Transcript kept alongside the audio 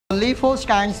LIFO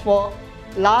stands for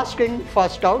last in,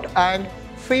 first out, and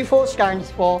FIFO stands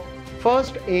for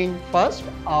first in, first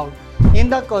out.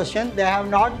 In the question, they have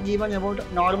not given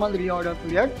about normal reorder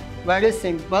period. Very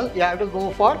simple. You have to go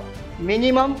for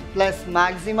minimum plus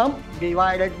maximum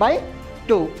divided by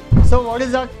 2. So what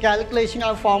is the calculation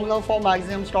or formula for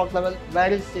maximum stock level?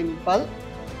 Very simple.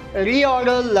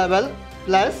 Reorder level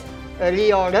plus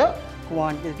reorder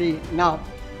quantity. Now,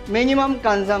 minimum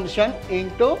consumption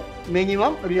into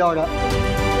minimum reorder.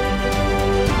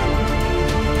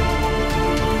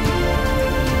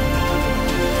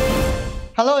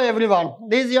 Hello everyone,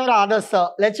 this is your Adarsh sir,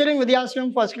 lecturing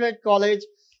Vidhyaashram First Grade College,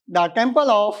 the Temple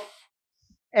of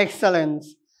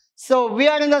Excellence. So we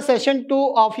are in the session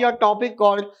 2 of your topic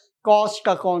called cost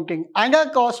accounting. Under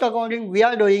cost accounting, we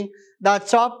are doing the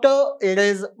chapter, it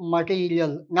is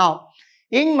material. Now,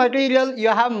 in material, you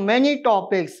have many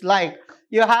topics like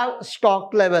you have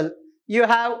stock level, you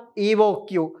have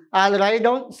EOQ. I'll write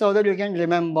down so that you can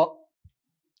remember.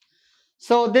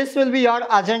 So this will be your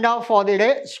agenda for the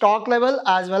day, stock level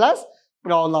as well as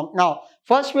problem. Now,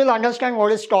 first we'll understand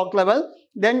what is stock level,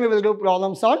 then we will do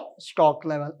problems on stock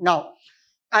level. Now,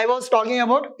 I was talking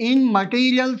about in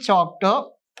material chapter,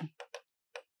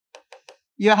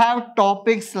 you have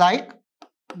topics like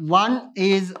one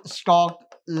is stock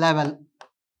level,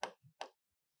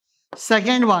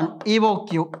 second one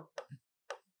EOQ,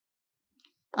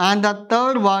 and the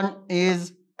third one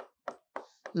is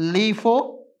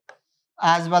LIFO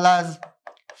as well as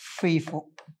FIFO.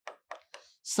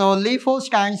 So LIFO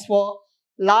stands for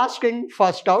last in,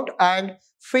 first out, and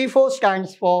FIFO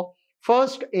stands for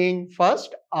first in,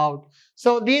 first out.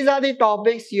 So these are the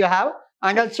topics you have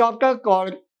under chapter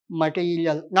called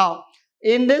material. Now,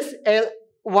 in this,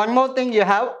 one more thing you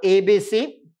have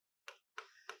ABC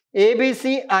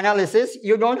analysis.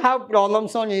 You don't have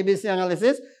problems on ABC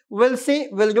analysis.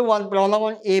 We'll do one problem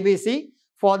on ABC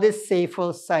for the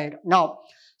safer side. Now,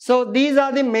 so these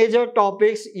are the major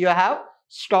topics you have: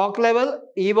 stock level,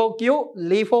 EOQ,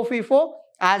 LIFO, FIFO,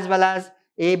 as well as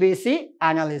ABC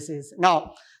analysis.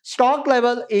 Now, stock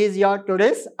level is your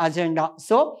today's agenda.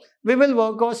 So we will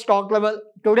work on stock level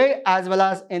today as well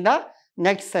as in the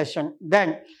next session.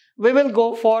 Then we will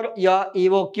go for your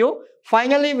EOQ.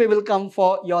 Finally, we will come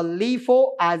for your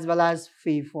LIFO as well as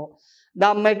FIFO.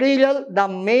 The material, the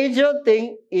major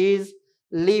thing is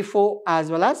LIFO as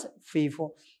well as FIFO.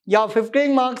 Your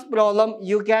 15 marks problem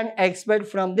you can expect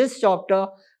from this chapter,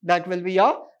 that will be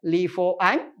your LIFO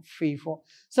and FIFO.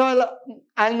 So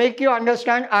I'll make you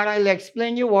understand and I'll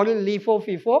explain you what is LIFO,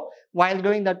 FIFO while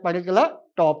doing that particular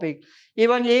topic.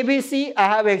 Even ABC I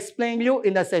have explained you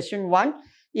in the session 1.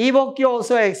 EOQ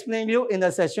also explained you in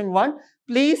the session 1.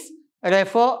 Please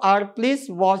refer or please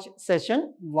watch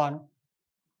session 1.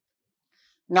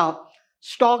 Now,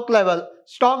 stock level.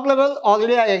 Stock level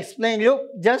already I explained you.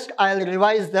 Just I'll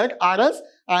revise that or else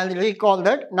I'll recall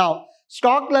that. Now,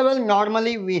 stock level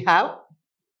normally we have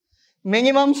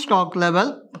minimum stock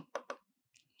level,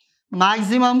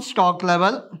 maximum stock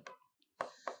level,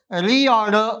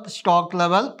 reorder stock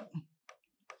level,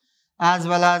 as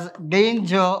well as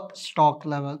danger stock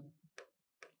level.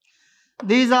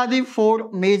 These are the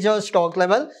 4 major stock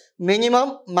level: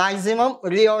 minimum, maximum,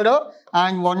 reorder,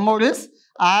 and one more is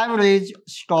average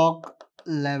stock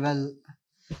level.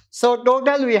 So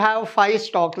total we have 5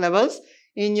 stock levels.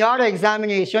 In your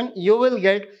examination, you will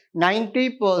get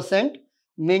 90%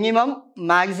 minimum,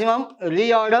 maximum,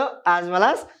 reorder as well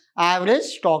as average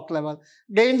stock level.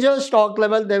 Danger stock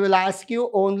level they will ask you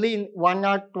only in 1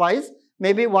 or twice.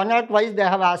 Maybe 1 or twice they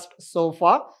have asked so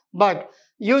far. But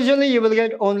usually you will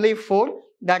get only 4.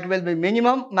 That will be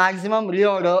minimum, maximum,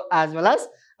 reorder as well as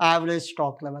average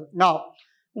stock level. Now,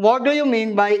 what do you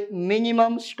mean by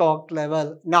minimum stock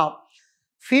level? Now,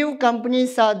 few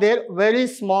companies are there very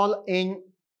small in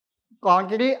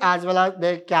quantity as well as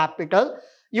their capital.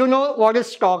 You know what is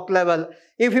stock level.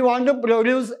 If you want to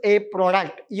produce a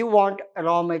product, you want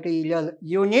raw material.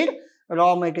 You need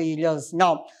raw materials.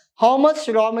 Now, how much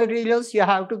raw materials you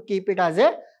have to keep it as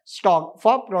a stock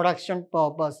for production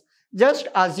purpose? Just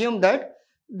assume that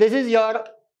this is your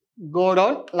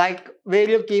godown, like where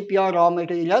you keep your raw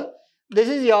material. This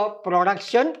is your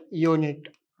production unit.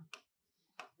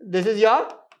 This is your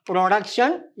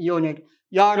production unit.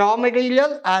 Your raw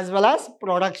material as well as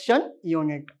production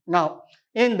unit. Now,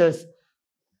 in this,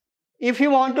 if you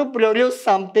want to produce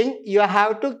something, you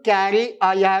have to carry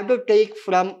or you have to take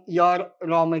from your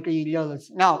raw materials.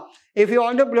 Now, if you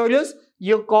want to produce,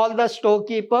 you call the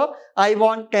storekeeper, I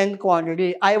want 10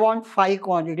 quantity, I want 5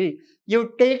 quantity.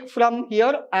 You take from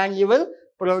here and you will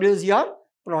produce your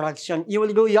production. You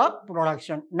will do your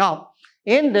production. Now,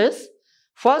 in this,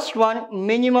 First one,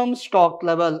 minimum stock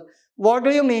level. What do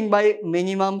you mean by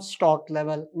minimum stock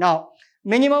level? Now,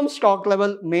 minimum stock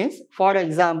level means, for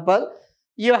example,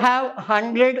 you have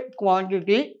 100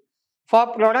 quantity. For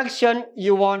production,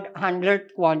 you want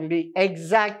 100 quantity.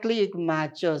 Exactly, it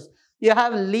matches. You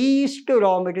have least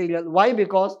raw material. Why?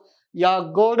 Because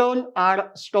your godown or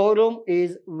storeroom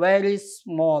is very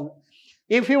small.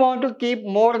 If you want to keep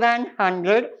more than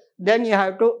 100, then you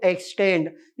have to extend.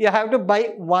 You have to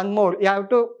buy one more. You have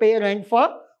to pay rent for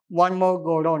one more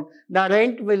godown. The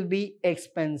rent will be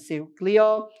expensive.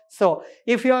 Clear? So,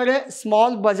 if you are a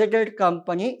small budgeted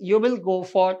company, you will go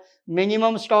for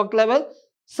minimum stock level.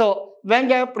 So, when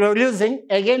they are producing,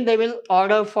 again they will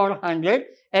order for 100,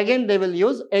 again they will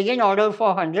use, again order for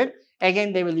 100,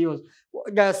 again they will use.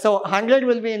 So, 100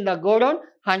 will be in the godown,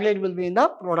 100 will be in the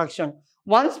production.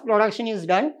 Once production is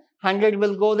done, 100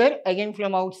 will go there, again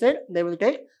from outside they will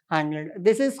take 100.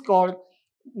 This is called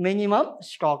minimum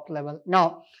stock level.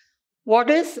 Now,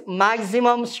 what is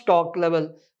maximum stock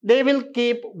level? They will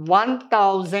keep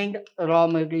 1000 raw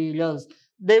materials.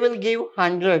 They will give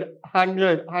 100,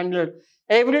 100, 100.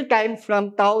 Every time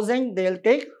from 1000, they'll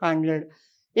take 100.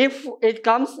 If it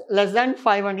comes less than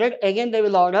 500, again they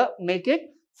will order, make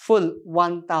it full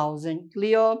 1000.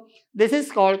 Clear? This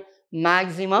is called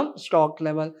maximum stock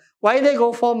level. Why they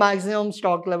go for maximum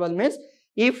stock level means,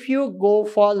 if you go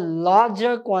for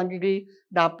larger quantity,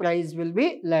 the price will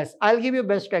be less. I'll give you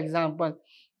best example.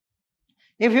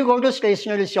 If you go to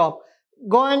stationery shop,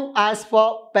 go and ask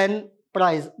for pen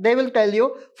price. They will tell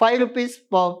you 5 rupees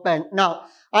per pen. Now,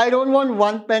 I don't want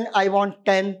one pen, I want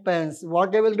 10 pens.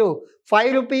 What they will do?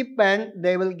 5 rupee pen,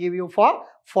 they will give you for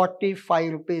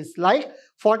 45 rupees. Like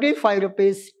 45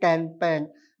 rupees, 10 pen.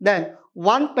 Then,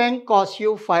 one pen costs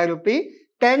you 5 rupee,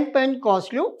 10 pen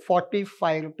costs you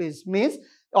 45 rupees. Means,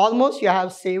 almost you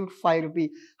have saved 5 rupee.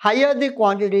 Higher the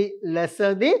quantity,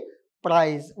 lesser the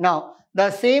price. Now, the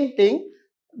same thing,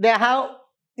 they have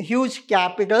huge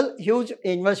capital, huge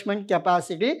investment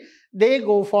capacity. They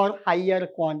go for higher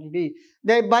quantity.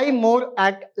 They buy more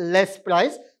at less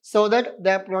price so that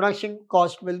their production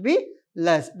cost will be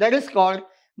less. That is called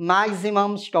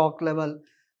maximum stock level.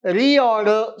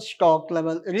 Reorder stock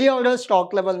level. Reorder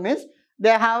stock level means they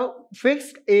have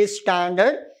fixed a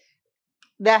standard.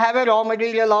 They have a raw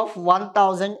material of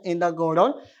 1000 in the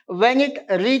godown. When it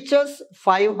reaches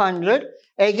 500,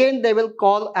 again they will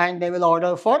call and they will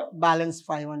order for balance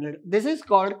 500. This is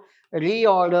called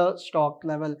reorder stock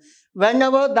level.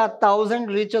 Whenever the 1000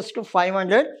 reaches to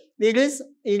 500, it is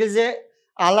a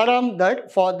alarm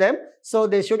that for them, so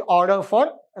they should order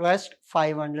for rest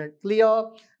 500. Clear?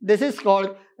 This is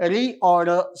called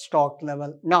reorder stock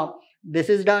level. Now, this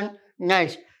is done.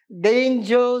 Next,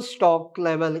 danger stock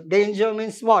level. Danger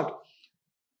means what?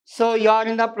 So you are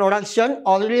in the production,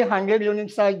 already 100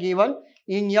 units are given.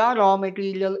 In your raw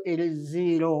material, it is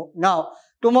 0. Now,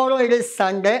 tomorrow it is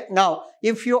Sunday. Now,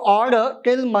 if you order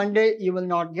till Monday, you will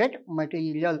not get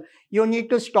material. You need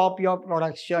to stop your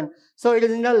production. So it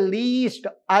is in the least.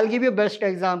 I'll give you best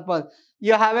example.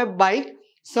 You have a bike.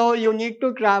 So you need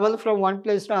to travel from one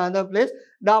place to another place.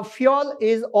 The fuel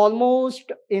is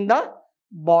almost in the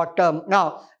bottom.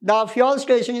 Now, the fuel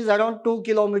station is around 2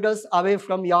 kilometers away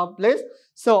from your place.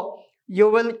 So, you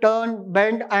will turn,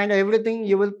 bend and everything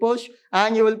you will push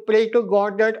and you will pray to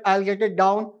God that I'll get it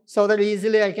down so that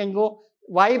easily I can go.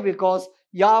 Why? Because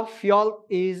your fuel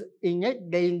is in a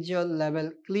danger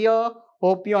level. Clear?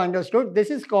 Hope you understood. This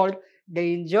is called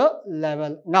danger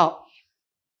level. Now,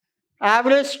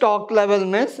 average stock level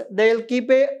means they'll keep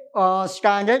a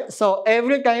standard. So,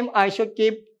 every time I should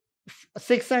keep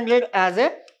 600 as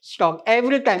a stock.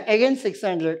 Every time, again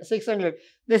 600, 600.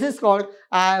 This is called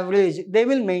average. They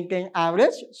will maintain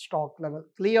average stock level.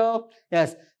 Clear?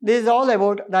 Yes. This is all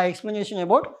about the explanation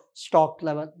about stock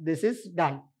level. This is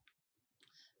done.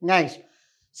 Next.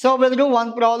 So, we'll do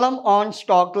one problem on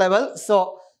stock level.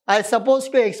 So, I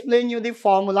supposed to explain you the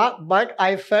formula, but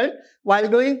I felt while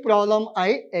doing problem,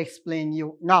 I explain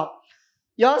you. Now,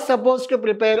 you are supposed to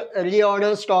prepare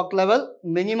reorder stock level,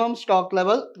 minimum stock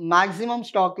level, maximum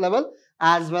stock level,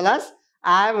 as well as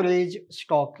average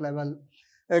stock level.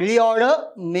 Reorder,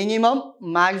 minimum,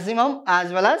 maximum,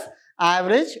 as well as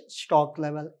average stock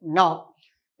level. Now,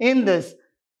 in this,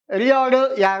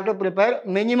 reorder you have to prepare,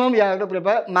 minimum you have to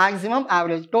prepare, maximum,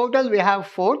 average. Total we have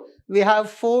 4. We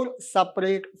have 4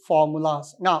 separate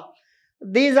formulas. Now,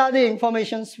 these are the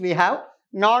informations we have.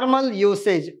 Normal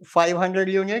usage 500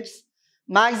 units.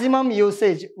 Maximum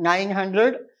usage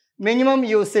 900, minimum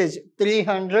usage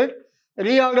 300,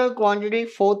 reorder quantity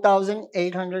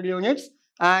 4800 units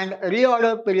and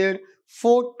reorder period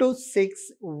 4 to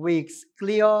 6 weeks.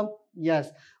 Clear? Yes,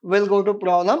 we'll go to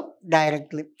problem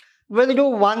directly. We'll do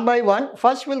one by one.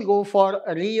 First, we'll go for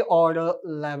reorder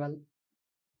level.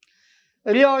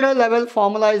 Reorder level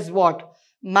formula is what?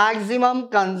 Maximum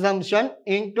consumption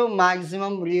into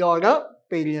maximum reorder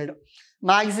period.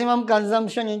 Maximum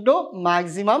consumption into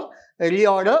maximum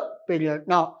reorder period.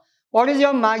 Now, what is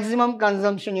your maximum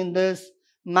consumption in this?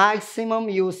 Maximum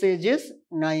usage is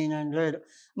 900.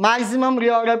 Maximum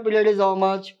reorder period is how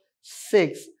much?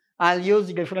 6. I'll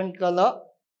use different color.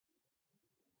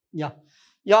 Yeah.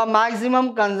 Your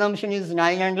maximum consumption is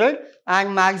 900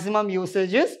 and maximum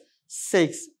usage is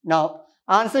 6. Now,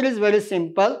 answer is very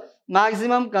simple.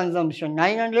 Maximum consumption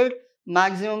 900,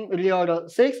 maximum reorder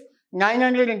 6.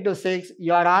 900 into 6,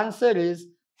 your answer is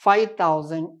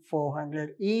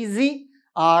 5400. Easy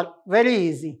or very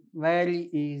easy? Very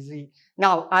easy.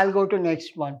 Now, I'll go to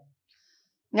next one.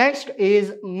 Next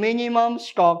is minimum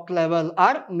stock level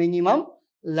or minimum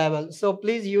level. So,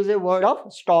 please use a word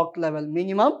of stock level,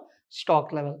 minimum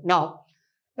stock level. Now,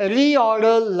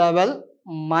 reorder level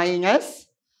minus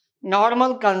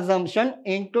normal consumption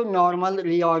into normal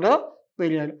reorder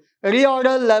period.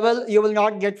 Reorder level you will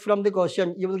not get from the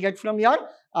question, you will get from your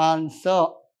answer.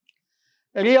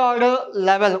 Reorder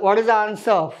level, what is the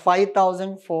answer?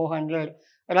 5400.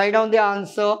 Write down the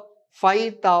answer,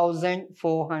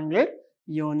 5400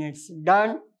 units.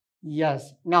 Done?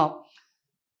 Yes. Now,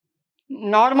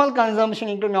 normal consumption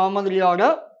into normal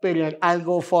reorder period. I'll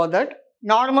go for that.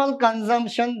 Normal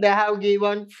consumption, they have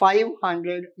given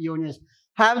 500 units.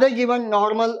 Have they given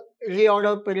normal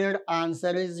reorder period?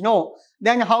 Answer is no.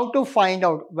 Then how to find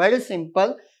out? Very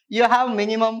simple. You have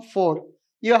minimum 4.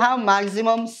 You have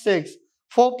maximum 6.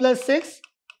 4 plus 6,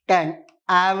 10.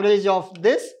 Average of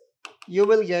this, you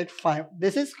will get 5.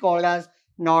 This is called as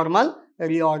normal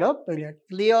reorder period.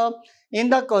 Clear? In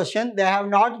the question, they have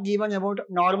not given about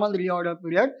normal reorder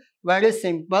period. Very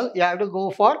simple. You have to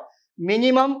go for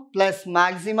minimum plus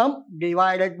maximum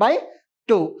divided by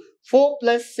 2. 4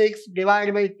 plus 6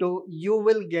 divided by 2, you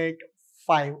will get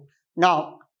 5.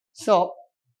 Now, so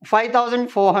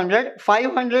 5400,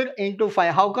 500 into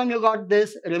 5. How come you got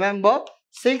this? Remember,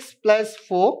 6 plus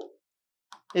 4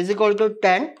 is equal to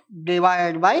 10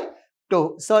 divided by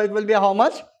 2. So, it will be how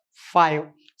much? 5.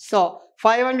 So,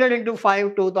 500 into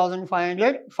 5,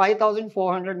 2500.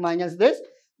 5400 minus this,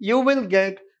 you will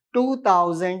get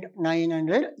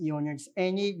 2900 units.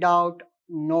 Any doubt?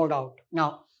 No doubt.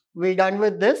 Now, we're done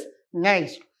with this.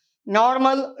 Next,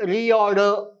 normal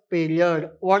reorder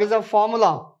period. What is the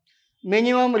formula?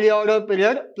 Minimum reorder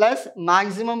period plus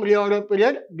maximum reorder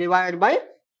period divided by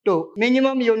 2.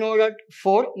 Minimum you know that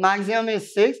 4, maximum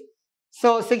is 6.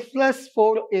 So 6 plus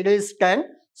 4, it is 10.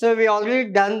 So we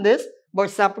already done this, but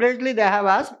separately they have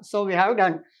asked. So we have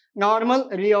done normal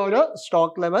reorder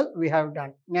stock level, we have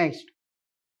done. Next,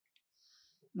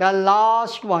 the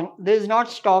last one. This is not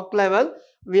stock level.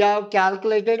 We have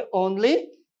calculated only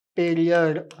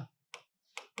period.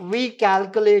 We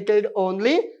calculated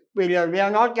only period. We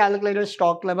have not calculated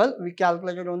stock level. We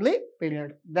calculated only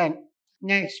period. Then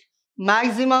next,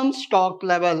 maximum stock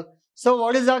level. So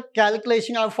what is the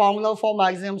calculation or formula for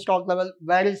maximum stock level?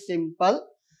 Very simple.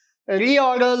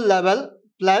 Reorder level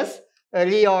plus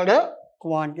reorder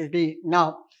quantity.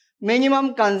 Now,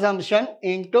 minimum consumption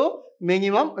into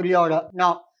minimum reorder.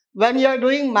 Now, when you are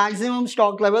doing maximum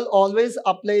stock level, always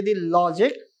apply the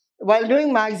logic. While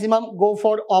doing maximum, go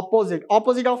for opposite.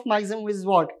 Opposite of maximum is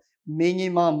what?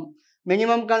 Minimum.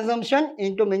 Minimum consumption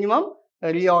into minimum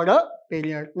reorder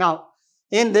period. Now,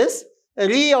 in this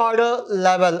reorder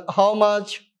level, how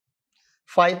much?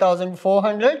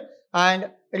 5400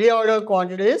 and reorder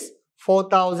quantity is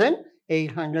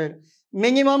 4800.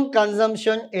 Minimum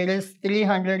consumption, it is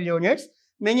 300 units.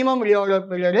 Minimum reorder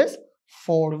period is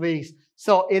 4 weeks.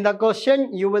 So, in the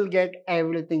question, you will get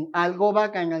everything. I'll go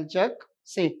back and I'll check.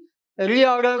 See,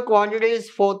 reorder quantity is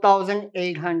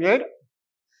 4800.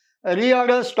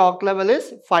 Reorder stock level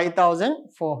is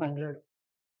 5400.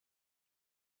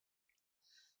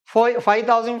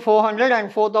 5400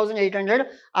 and 4800,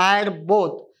 add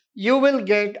both. You will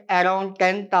get around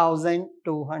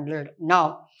 10,200.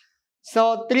 Now,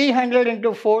 so 300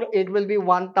 into 4, it will be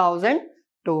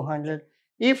 1,200.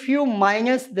 If you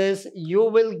minus this, you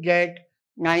will get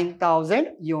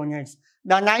 9,000 units.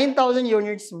 The 9,000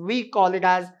 units, we call it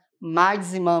as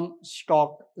maximum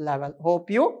stock level. Hope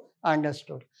you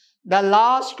understood. The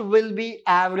last will be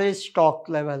average stock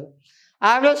level.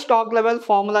 Average stock level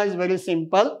formula is very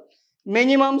simple.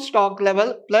 Minimum stock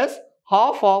level plus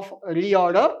half of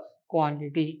reorder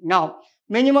quantity. Now,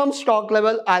 minimum stock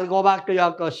level, I'll go back to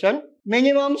your question.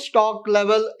 Minimum stock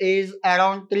level is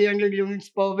around 300 units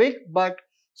per week, but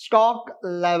stock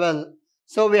level.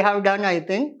 So, we have done, I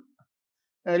think,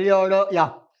 reorder,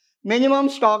 yeah. Minimum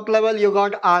stock level, you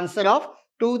got answer of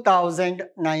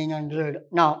 2,900.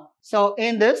 Now, so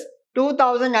in this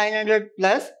 2,900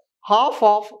 plus half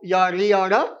of your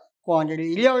reorder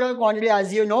quantity. Reorder quantity,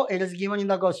 as you know, it is given in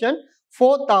the question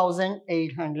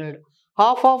 4,800.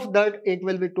 Half of that, it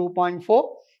will be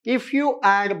 2.4. If you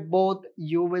add both,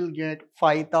 you will get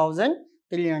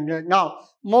 5,300. Now,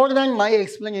 more than my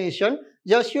explanation,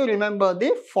 just you remember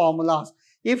the formulas.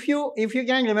 If you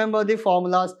can remember the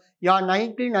formulas, your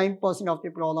 99% of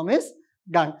the problem is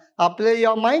done. Apply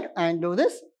your mind and do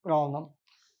this problem.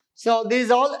 So this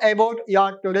is all about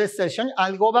your today's session.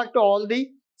 I'll go back to all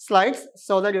the slides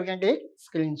so that you can take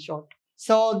screenshot.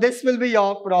 So this will be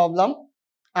your problem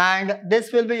and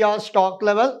this will be your stock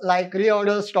level, like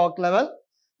reorder stock level,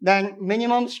 then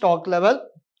minimum stock level,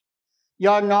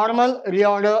 your normal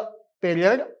reorder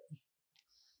period,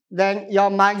 then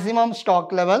your maximum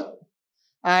stock level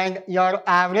and your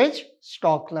average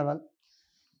stock level.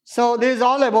 So this is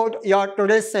all about your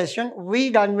today's session.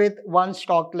 We done with one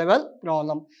stock level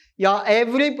problem. Your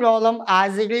every problem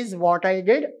as it is what I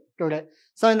did today.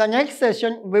 So in the next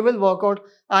session, we will work out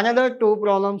another 2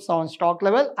 problems on stock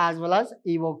level as well as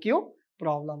EOQ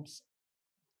problems.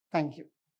 Thank you.